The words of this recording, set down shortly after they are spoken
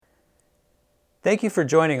Thank you for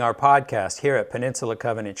joining our podcast here at Peninsula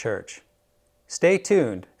Covenant Church. Stay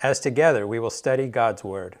tuned as together we will study God's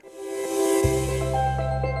Word.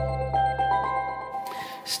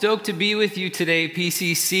 Stoked to be with you today,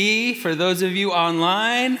 PCC. For those of you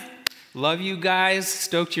online, love you guys.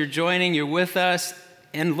 Stoked you're joining, you're with us,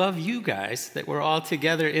 and love you guys that we're all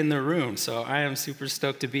together in the room. So I am super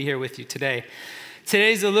stoked to be here with you today.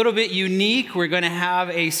 Today's a little bit unique. We're going to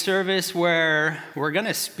have a service where we're going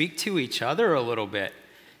to speak to each other a little bit.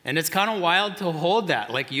 And it's kind of wild to hold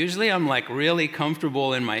that. Like usually I'm like really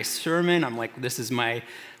comfortable in my sermon. I'm like, this is my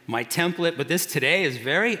template. But this today is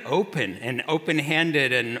very open and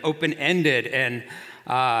open-handed and open-ended. And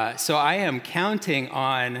so I am counting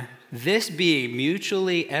on this being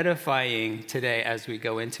mutually edifying today as we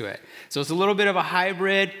go into it. So it's a little bit of a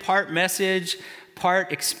hybrid, part message,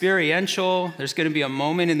 part experiential. There's going to be a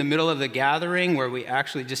moment in the middle of the gathering where we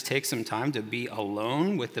actually just take some time to be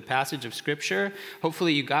alone with the passage of Scripture.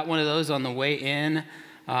 Hopefully you got one of those on the way in.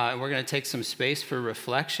 And we're going to take some space for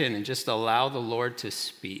reflection and just allow the Lord to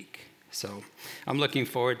speak. So I'm looking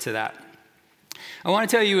forward to that. I want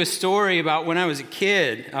to tell you a story about when I was a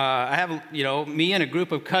kid. I have, me and a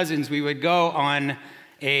group of cousins, we would go on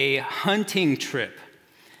a hunting trip.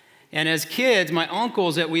 And as kids, my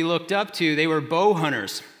uncles that we looked up to, they were bow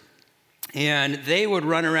hunters. And they would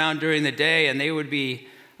run around during the day and they would be,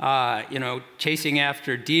 chasing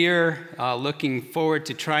after deer, looking forward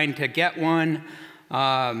to trying to get one.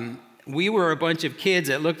 We were a bunch of kids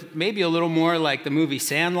that looked maybe a little more like the movie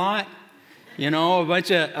Sandlot. A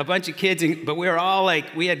bunch of kids, but we were all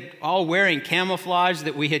we had all wearing camouflage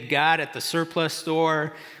that we had got at the surplus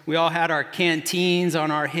store. We all had our canteens on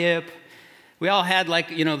our hip. We all had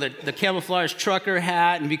the camouflage trucker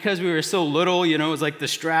hat, and because we were so little, it was like the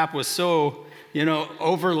strap was so,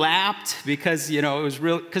 overlapped because, it was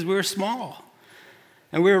real, because we were small.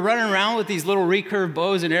 And we were running around with these little recurved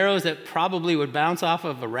bows and arrows that probably would bounce off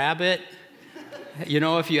of a rabbit,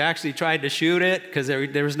 if you actually tried to shoot it, because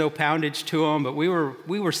there was no poundage to them. But we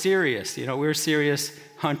were serious, we were serious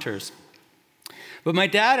hunters. But my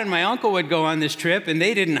dad and my uncle would go on this trip, and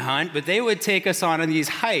they didn't hunt, but they would take us on these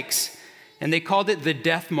hikes, and they called it the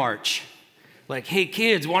Death March. Like, hey,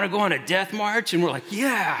 kids, want to go on a death march? And we're like,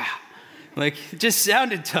 yeah. It just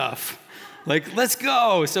sounded tough. Let's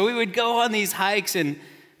go. So we would go on these hikes, and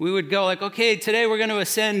we would go okay, today we're going to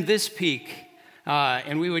ascend this peak.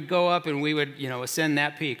 And we would go up, and we would, ascend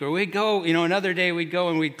that peak. Or we'd go, another day we'd go,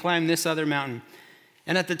 and we'd climb this other mountain.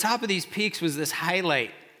 And at the top of these peaks was this highlight.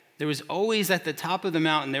 There was always at the top of the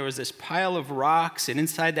mountain, there was this pile of rocks, and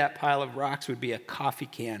inside that pile of rocks would be a coffee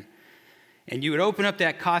can. And you would open up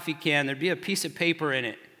that coffee can, there'd be a piece of paper in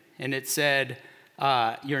it, and it said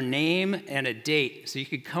your name and a date. So you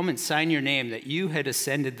could come and sign your name that you had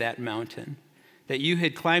ascended that mountain, that you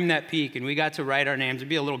had climbed that peak, and we got to write our names. There'd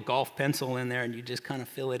be a little golf pencil in there, and you just kind of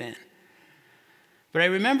fill it in. But I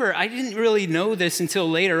remember, I didn't really know this until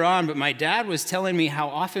later on, but my dad was telling me how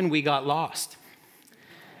often we got lost.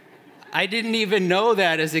 I didn't even know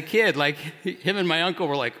that as a kid. Him and my uncle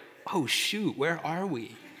were like, oh, shoot, where are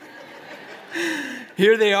we?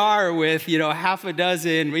 Here they are with, half a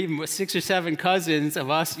dozen, even with 6 or 7 cousins of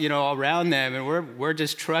us, around them, and we're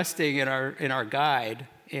just trusting in our guide,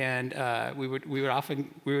 and we would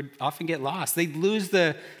often get lost. They'd lose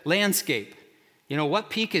the landscape. What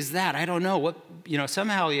peak is that? I don't know.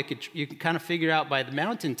 Somehow you can kind of figure out by the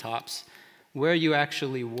mountaintops where you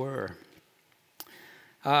actually were.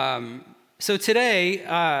 So today,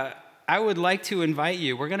 I would like to invite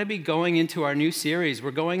you. We're going to be going into our new series.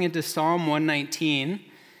 We're going into Psalm 119.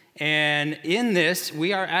 And in this,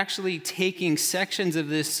 we are actually taking sections of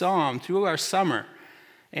this psalm through our summer.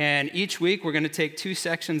 And each week, we're going to take 2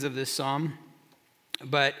 sections of this psalm.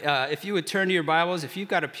 But if you would turn to your Bibles, if you've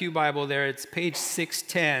got a Pew Bible there, it's page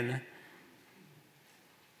 610.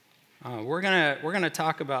 We're going to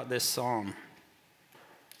talk about this psalm.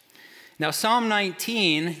 Now, Psalm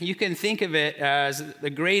 19, you can think of it as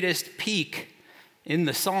the greatest peak in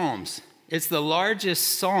the Psalms. It's the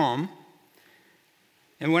largest psalm.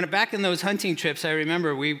 And back in those hunting trips, I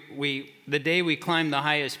remember the day we climbed the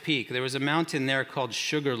highest peak, there was a mountain there called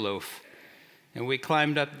Sugarloaf. And we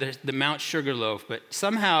climbed up the Mount Sugarloaf. But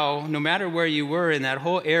somehow, no matter where you were in that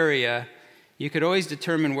whole area, you could always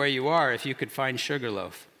determine where you are if you could find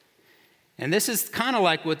Sugarloaf. And this is kind of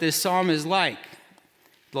like what this psalm is like.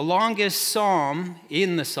 The longest psalm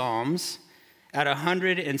in the Psalms at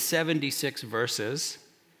 176 verses.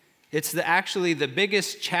 It's actually the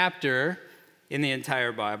biggest chapter in the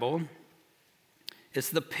entire Bible. It's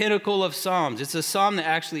the pinnacle of Psalms. It's a psalm that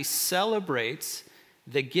actually celebrates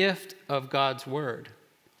the gift of God's word.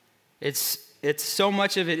 It's it's so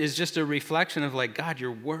much of it is just a reflection of like, God,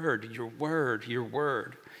 your word, your word, your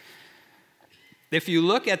word. If you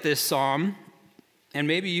look at this psalm, and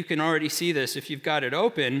maybe you can already see this if you've got it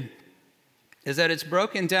open, is that it's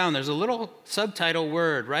broken down. There's a little subtitle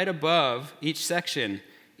word right above each section,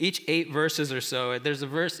 each 8 verses or so. There's a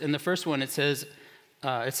verse, in the first one it says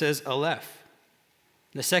Aleph.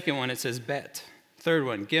 The second one it says Bet. Third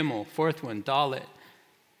one, Gimel. Fourth one, Dalet.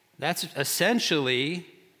 That's essentially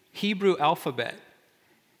Hebrew alphabet.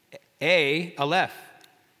 A, Aleph.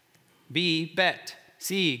 B, Bet.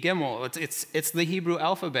 C, Gimel. It's the Hebrew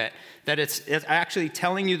alphabet. That it's actually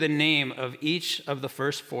telling you the name of each of the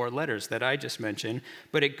first 4 letters that I just mentioned.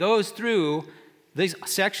 But it goes through, these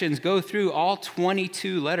sections go through all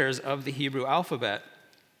 22 letters of the Hebrew alphabet.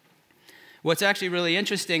 What's actually really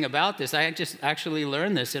interesting about this, I just actually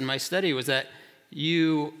learned this in my study, was that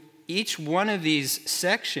each one of these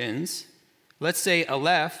sections, let's say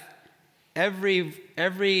Aleph,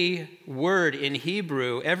 every word in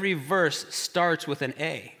Hebrew, every verse starts with an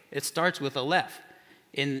A. It starts with Aleph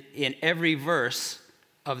in every verse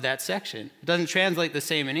of that section. It doesn't translate the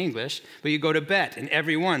same in English, but you go to Bet, and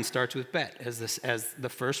every one starts with Bet as the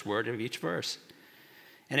first word of each verse.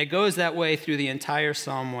 And it goes that way through the entire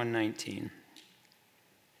Psalm 119.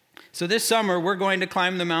 So this summer, we're going to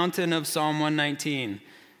climb the mountain of Psalm 119,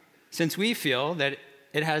 since we feel that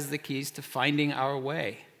it has the keys to finding our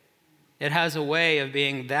way. It has a way of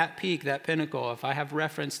being that peak, that pinnacle. If I have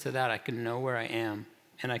reference to that, I can know where I am,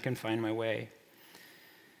 and I can find my way.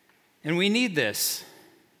 And we need this.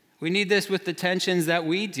 We need this with the tensions that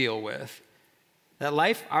we deal with.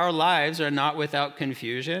 Our lives are not without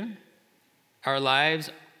confusion. Our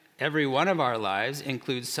lives, every one of our lives,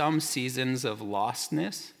 includes some seasons of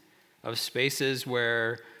lostness, of spaces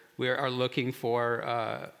where we are looking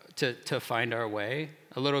for to find our way.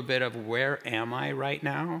 A little bit of where am I right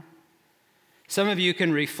now? Some of you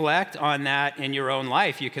can reflect on that in your own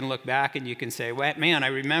life. You can look back and you can say, well, man, I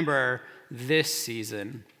remember this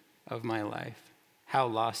season of my life, how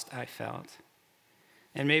lost I felt.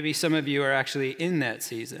 And maybe some of you are actually in that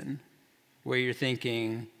season where you're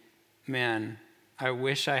thinking, man, I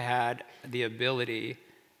wish I had the ability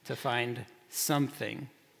to find something,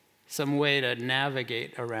 some way to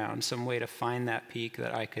navigate around, some way to find that peak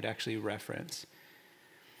that I could actually reference.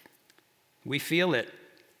 We feel it.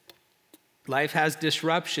 Life has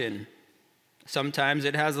disruption. Sometimes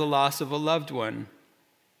it has the loss of a loved one.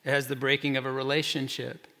 It has the breaking of a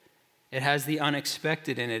relationship. It has the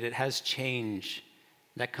unexpected in it. It has change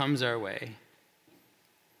that comes our way.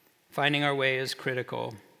 Finding our way is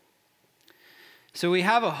critical. So we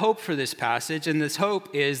have a hope for this passage, and this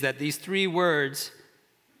hope is that these 3 words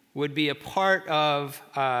would be a part of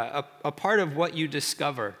what you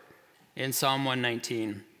discover in Psalm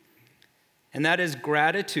 119. And that is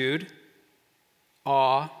gratitude,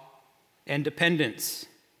 awe, and dependence.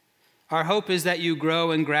 Our hope is that you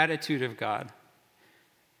grow in gratitude of God.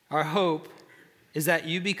 Our hope is that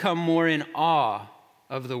you become more in awe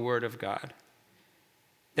of the Word of God,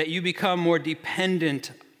 that you become more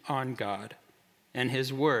dependent on God and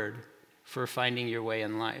His Word for finding your way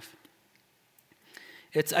in life.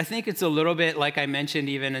 I think it's a little bit like I mentioned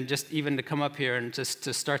even to come up here and just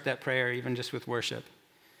to start that prayer, even just with worship,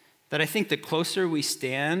 that I think the closer we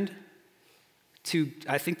stand to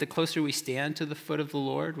the foot of the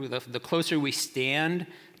Lord, the closer we stand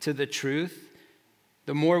to the truth,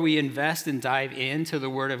 the more we invest and dive into the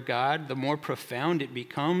Word of God, the more profound it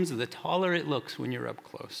becomes, the taller it looks when you're up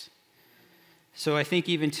close. So I think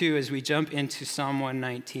even too, as we jump into Psalm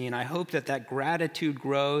 119, I hope that gratitude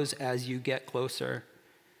grows as you get closer,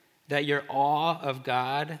 that your awe of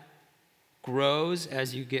God grows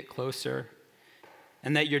as you get closer,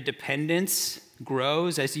 and that your dependence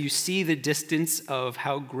grows as you see the distance of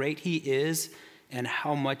how great He is and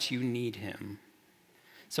how much you need Him.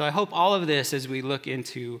 So I hope all of this as we look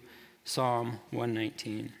into Psalm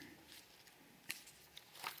 119.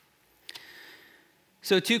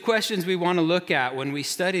 So 2 questions we want to look at when we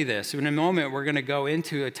study this. In a moment, we're going to go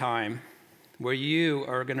into a time where you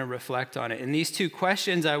are going to reflect on it. And these 2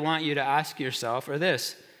 questions I want you to ask yourself are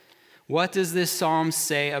this: what does this psalm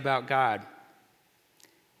say about God?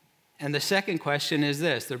 And the second question is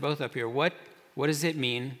this. They're both up here. What does it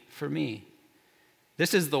mean for me?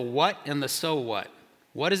 This is the what and the so what.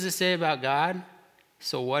 What does it say about God?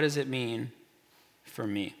 So what does it mean for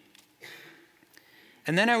me?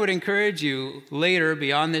 And then I would encourage you later,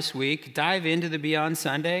 beyond this week, dive into the Beyond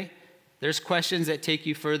Sunday. There's questions that take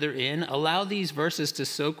you further in. Allow these verses to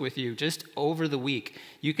soak with you just over the week.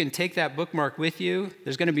 You can take that bookmark with you.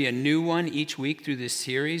 There's going to be a new one each week through this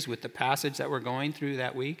series with the passage that we're going through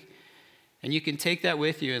that week. And you can take that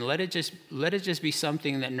with you and let it just be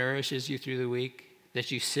something that nourishes you through the week, that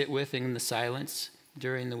you sit with in the silence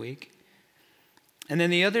during the week. And then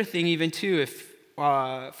the other thing even too, if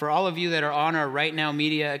for all of you that are on our Right Now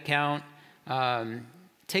Media account,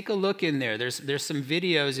 take a look in there. There's some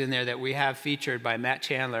videos in there that we have featured by Matt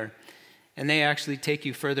Chandler, and they actually take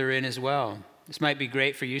you further in as well. This might be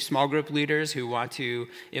great for you small group leaders who want to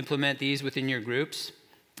implement these within your groups.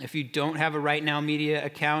 If you don't have a Right Now Media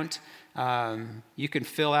account, you can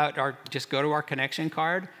fill out just go to our connection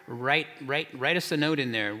card, write us a note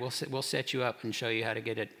in there. We'll set you up and show you how to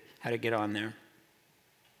get on there.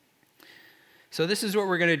 So this is what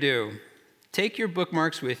we're going to do. Take your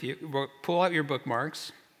bookmarks with you, pull out your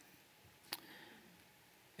bookmarks,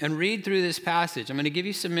 and read through this passage. I'm going to give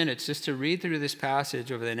you some minutes just to read through this passage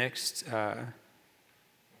over the next 5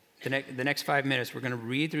 minutes. We're going to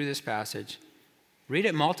read through this passage. Read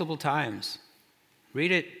it multiple times.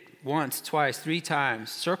 Read it once, twice, 3 times.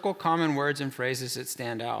 Circle common words and phrases that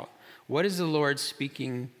stand out. What is the Lord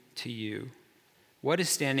speaking to you? What is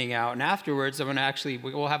standing out? And afterwards,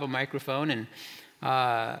 we'll have a microphone, and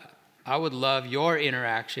I would love your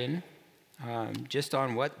interaction just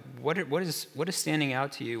on what is standing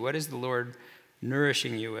out to you. What is the Lord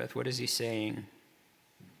nourishing you with? What is he saying?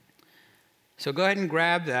 So go ahead and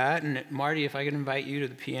grab that. And Marty, if I could invite you to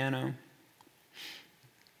the piano.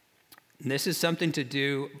 And this is something to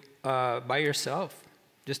do by yourself,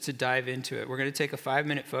 just to dive into it. We're going to take a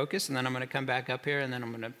 5-minute focus, and then I'm going to come back up here, and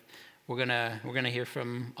then we're going to hear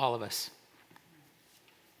from all of us.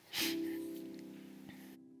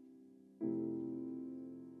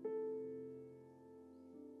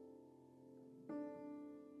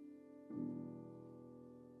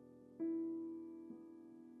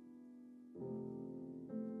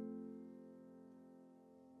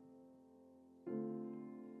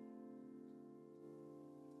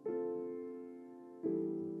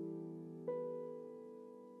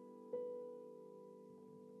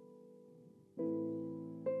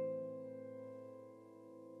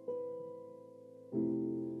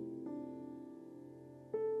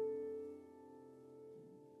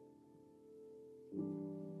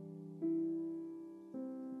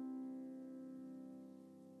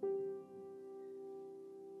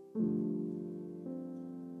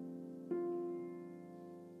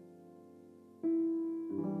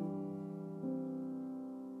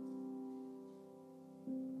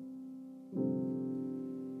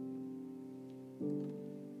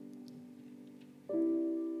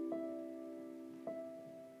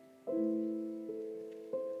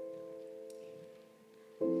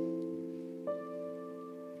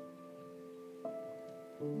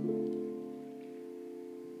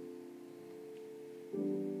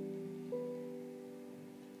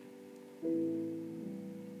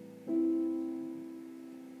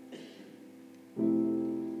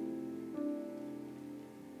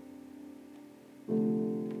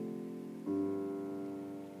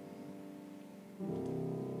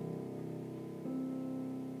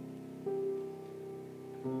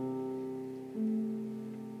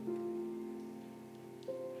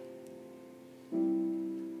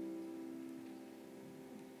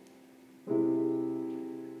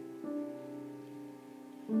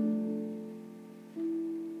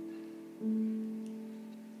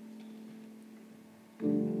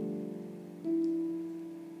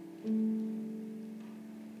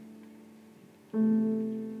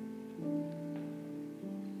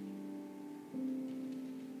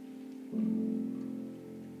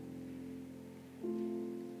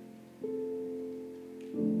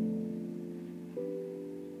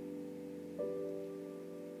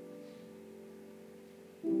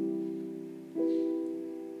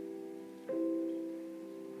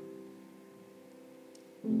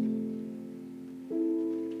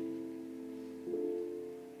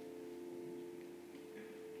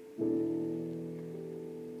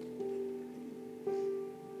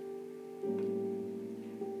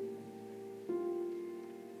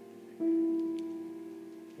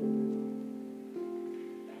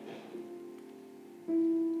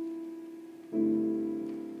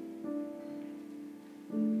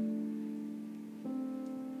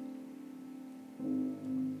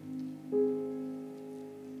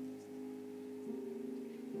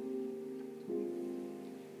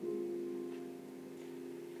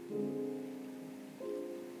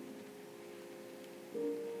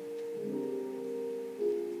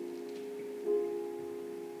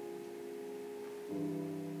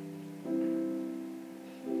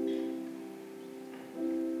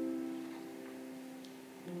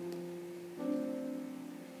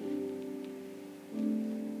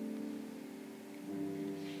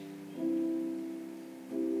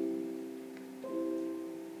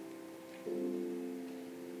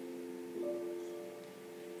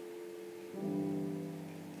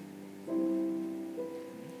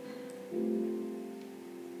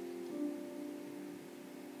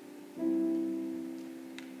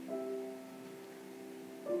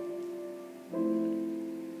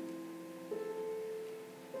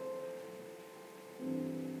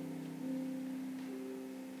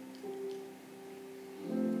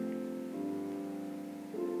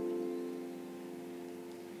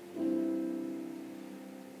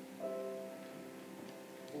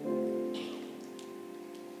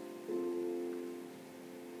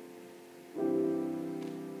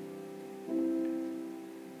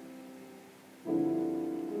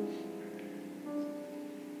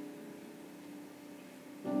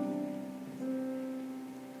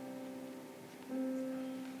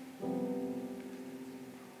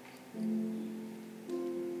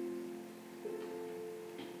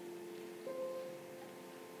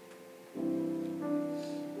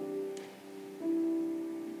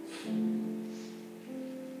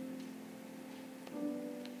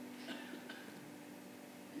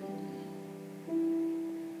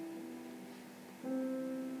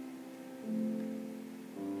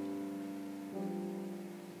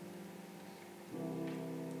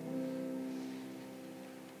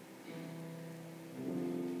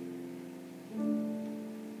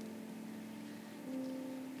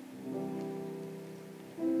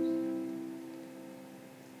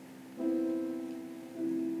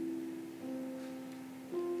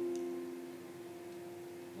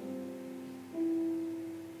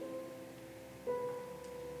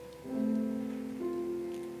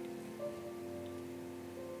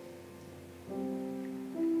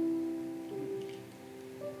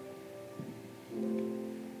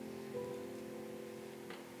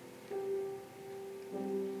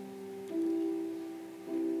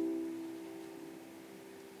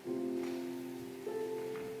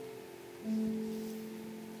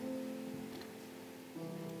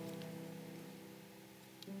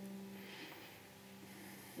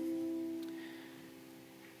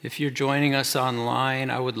 If you're joining us online,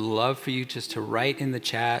 I would love for you just to write in the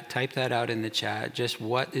chat, type that out in the chat, just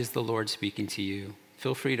what is the Lord speaking to you?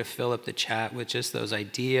 Feel free to fill up the chat with just those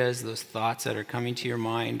ideas, those thoughts that are coming to your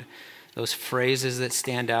mind, those phrases that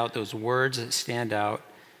stand out, those words that stand out.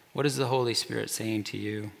 What is the Holy Spirit saying to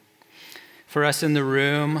you? For us in the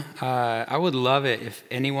room, I would love it if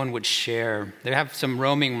anyone would share. They have some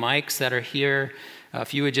roaming mics that are here.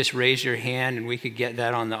 If you would just raise your hand and we could get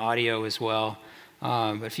that on the audio as well.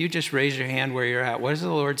 But if you just raise your hand where you're at, what is the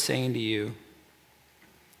Lord saying to you?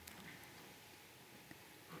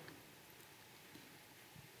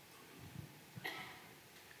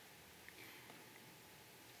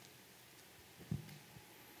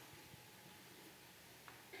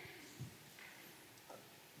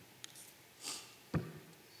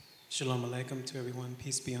 Shalom Aleichem to everyone.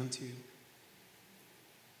 Peace be unto you.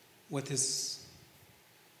 What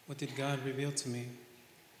did God reveal to me?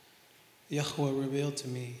 Yahweh revealed to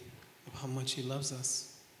me of how much He loves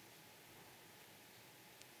us.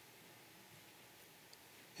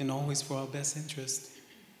 And always for our best interest.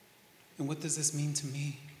 And what does this mean to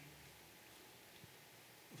me?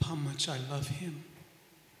 Of how much I love Him.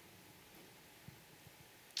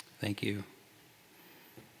 Thank you.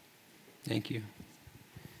 Thank you.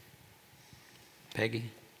 Peggy?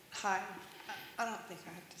 Hi. I don't think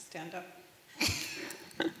I have to stand up.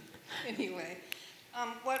 Anyway,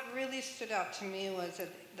 what really stood out to me was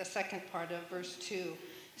the second part of verse 2.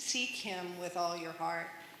 Seek Him with all your heart.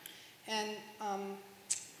 And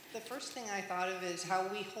the first thing I thought of is how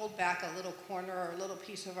we hold back a little corner or a little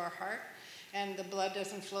piece of our heart, and the blood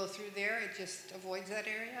doesn't flow through there. It just avoids that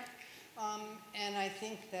area. And I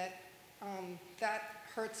think that that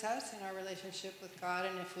hurts us in our relationship with God,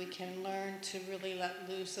 and if we can learn to really let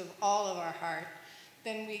loose of all of our heart,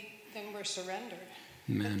 then we're surrendered.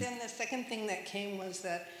 Amen. But then the second thing that came was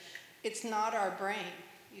that it's not our brain.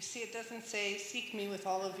 You see, it doesn't say, seek me with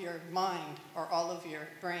all of your mind or all of your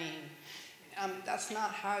brain. That's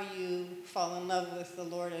not how you fall in love with the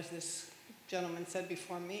Lord, as this gentleman said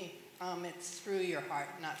before me. It's through your heart,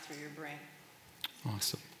 not through your brain.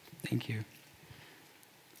 Awesome. Thank you.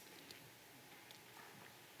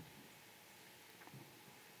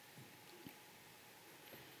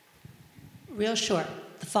 Real short.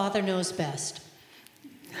 The Father knows best.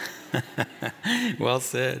 Well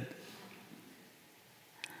said.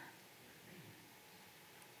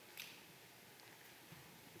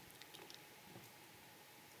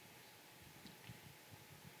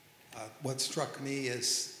 What struck me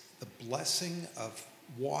is the blessing of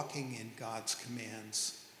walking in God's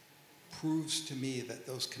commands proves to me that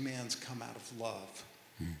those commands come out of love.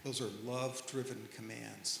 Those are love-driven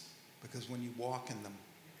commands, because when you walk in them,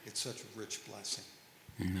 it's such a rich blessing.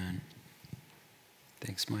 Amen.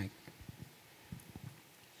 Thanks, Mike.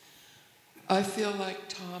 I feel like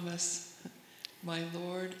Thomas, my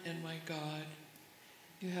Lord and my God.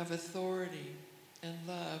 You have authority and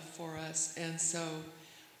love for us, and so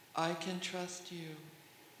I can trust you.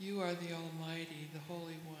 You are the Almighty, the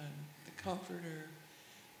Holy One, the Comforter,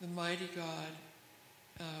 the Mighty God.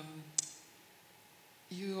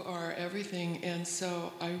 You are everything, and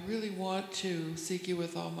so I really want to seek you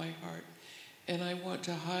with all my heart, and I want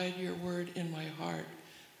to hide your word in my heart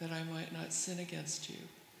that I might not sin against you.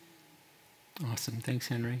 Awesome. Thanks,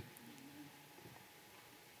 Henry.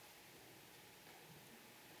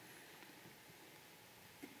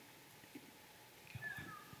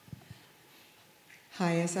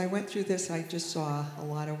 Hi, as I went through this, I just saw a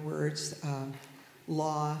lot of words,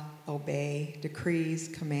 law, obey, decrees,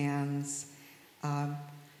 commands.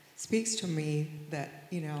 Speaks to me that,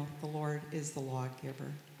 the Lord is the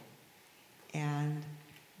lawgiver. And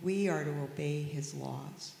we are to obey His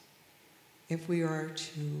laws if we are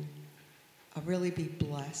to really be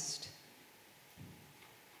blessed.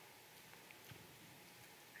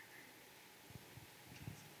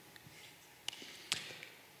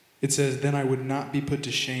 It says, then I would not be put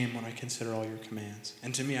to shame when I consider all your commands.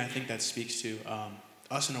 And to me, I think that speaks to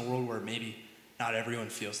us in a world where maybe not everyone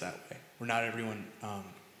feels that way, where not everyone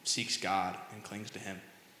seeks God and clings to Him.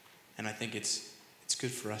 And I think it's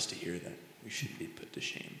good for us to hear that we shouldn't be put to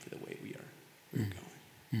shame for the way we're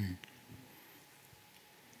going.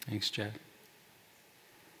 Thanks, Jeff.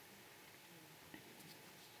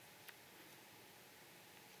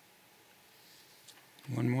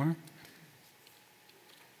 One more?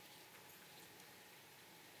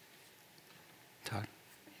 Todd.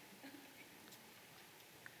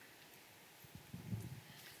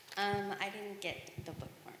 I didn't get the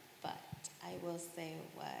bookmark, but I will say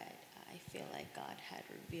what I feel like God had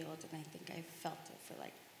revealed, and I think I felt it for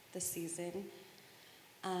the season.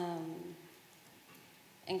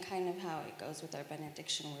 And kind of how it goes with our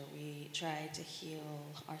benediction, where we try to heal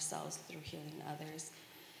ourselves through healing others.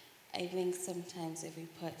 I think sometimes if we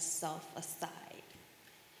put self aside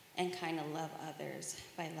and kind of love others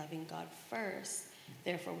by loving God first,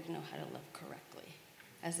 therefore we know how to love correctly,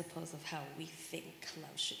 as opposed to how we think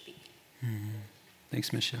love should be. Mm-hmm.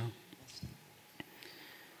 Thanks, Michelle.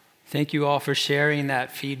 Thank you all for sharing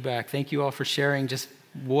that feedback. Thank you all for sharing just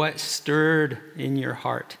what stirred in your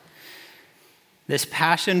heart. This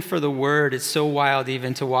passion for the word is so wild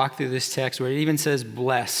even to walk through this text where it even says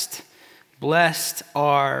blessed. Blessed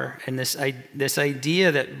are, and this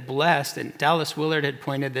idea that blessed, and Dallas Willard had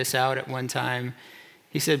pointed this out at one time.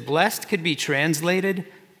 He said blessed could be translated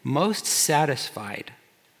most satisfied.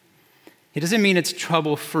 It doesn't mean it's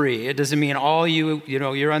trouble-free. It doesn't mean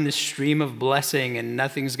you're on this stream of blessing and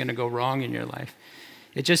nothing's going to go wrong in your life.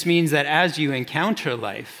 It just means that as you encounter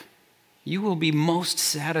life, you will be most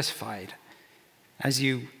satisfied. As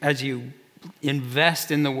you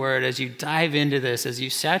invest in the word, as you dive into this, as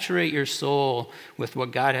you saturate your soul with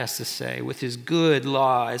what God has to say, with his good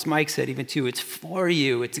law, as Mike said even too, it's for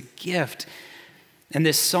you, it's a gift. And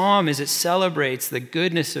this psalm, as it celebrates the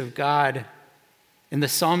goodness of God, in the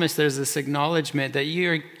psalmist there's this acknowledgement that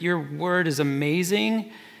your word is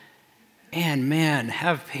amazing, and man,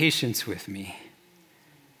 have patience with me.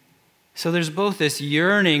 So there's both this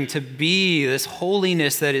yearning to be this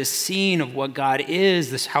holiness that is seen of what God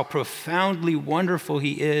is, this how profoundly wonderful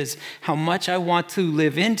he is, how much I want to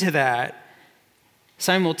live into that,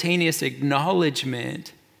 simultaneous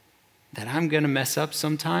acknowledgement that I'm going to mess up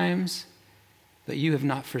sometimes, but you have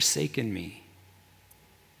not forsaken me.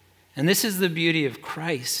 And this is the beauty of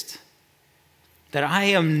Christ, that I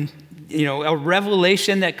am, a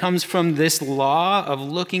revelation that comes from this law of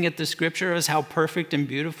looking at the scripture as how perfect and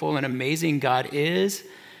beautiful and amazing God is.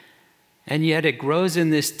 And yet it grows in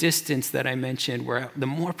this distance that I mentioned, where the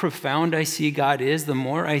more profound I see God is, the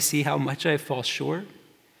more I see how much I fall short.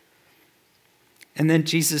 And then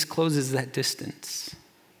Jesus closes that distance.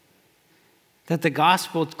 That the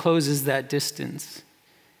gospel closes that distance.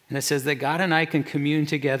 And it says that God and I can commune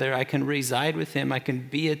together. I can reside with him. I can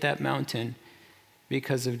be at that mountain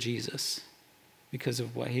because of Jesus, because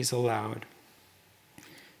of what he's allowed.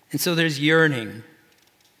 And so there's yearning,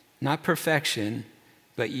 not perfection,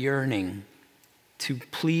 but yearning to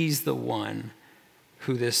please the one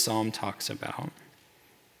who this psalm talks about.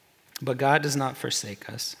 But God does not forsake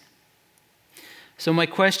us. So my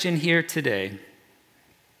question here today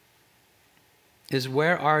is,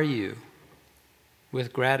 where are you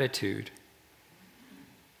with gratitude?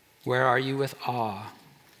 Where are you with awe?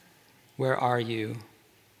 Where are you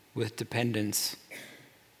with dependence?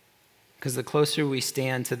 Because the closer we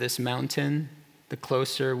stand to this mountain, the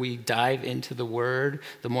closer we dive into the word,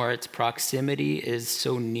 the more its proximity is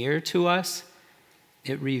so near to us,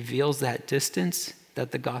 it reveals that distance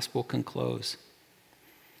that the gospel can close.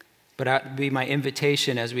 But that would be my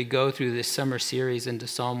invitation as we go through this summer series into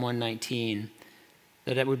Psalm 119,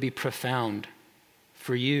 that it would be profound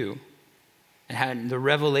for you. And the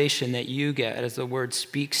revelation that you get as the word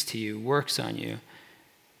speaks to you, works on you,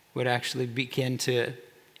 would actually begin to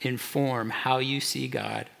inform how you see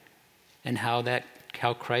God and how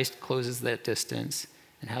Christ closes that distance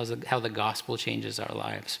and how the gospel changes our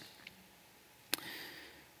lives.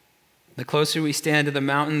 The closer we stand to the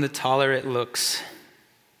mountain, the taller it looks.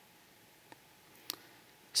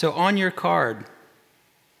 So on your card,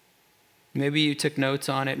 maybe you took notes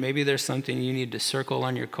on it, maybe there's something you need to circle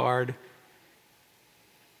on your card.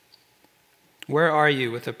 Where are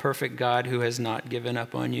you with a perfect God who has not given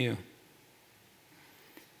up on you?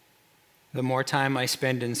 The more time I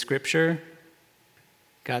spend in Scripture,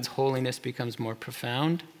 God's holiness becomes more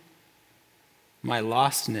profound. My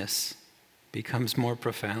lostness becomes more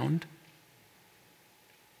profound.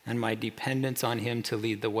 And my dependence on him to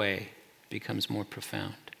lead the way becomes more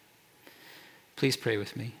profound. Please pray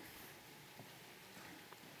with me.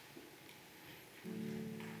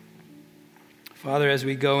 Father, as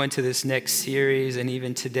we go into this next series, and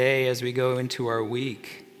even today as we go into our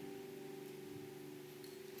week,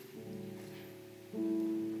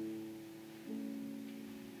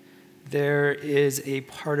 there is a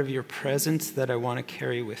part of your presence that I want to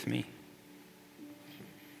carry with me.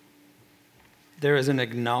 There is an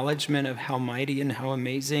acknowledgement of how mighty and how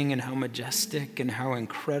amazing and how majestic and how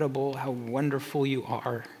incredible, how wonderful you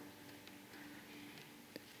are.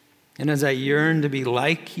 And as I yearn to be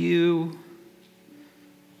like you,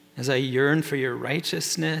 as I yearn for your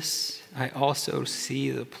righteousness, I also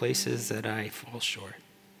see the places that I fall short.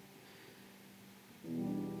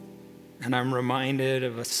 And I'm reminded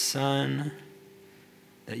of a son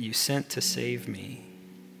that you sent to save me.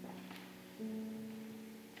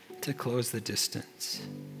 to close the distance.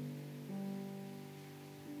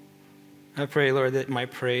 I pray, Lord, that my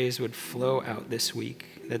praise would flow out this week,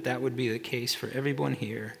 that would be the case for everyone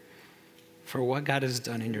here, for what God has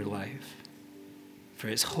done in your life, for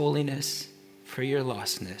his holiness, for your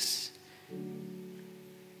lostness.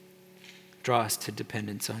 Draw us to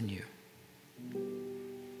dependence on you.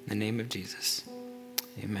 In the name of Jesus,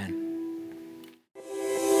 amen.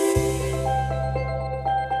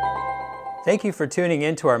 Thank you for tuning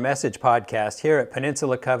in to our message podcast here at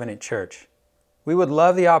Peninsula Covenant Church. We would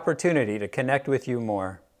love the opportunity to connect with you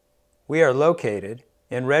more. We are located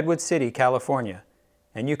in Redwood City, California,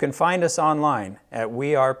 and you can find us online at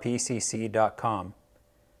wearepcc.com.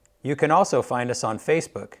 You can also find us on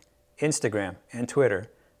Facebook, Instagram, and Twitter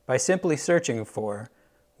by simply searching for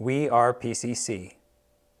We Are PCC.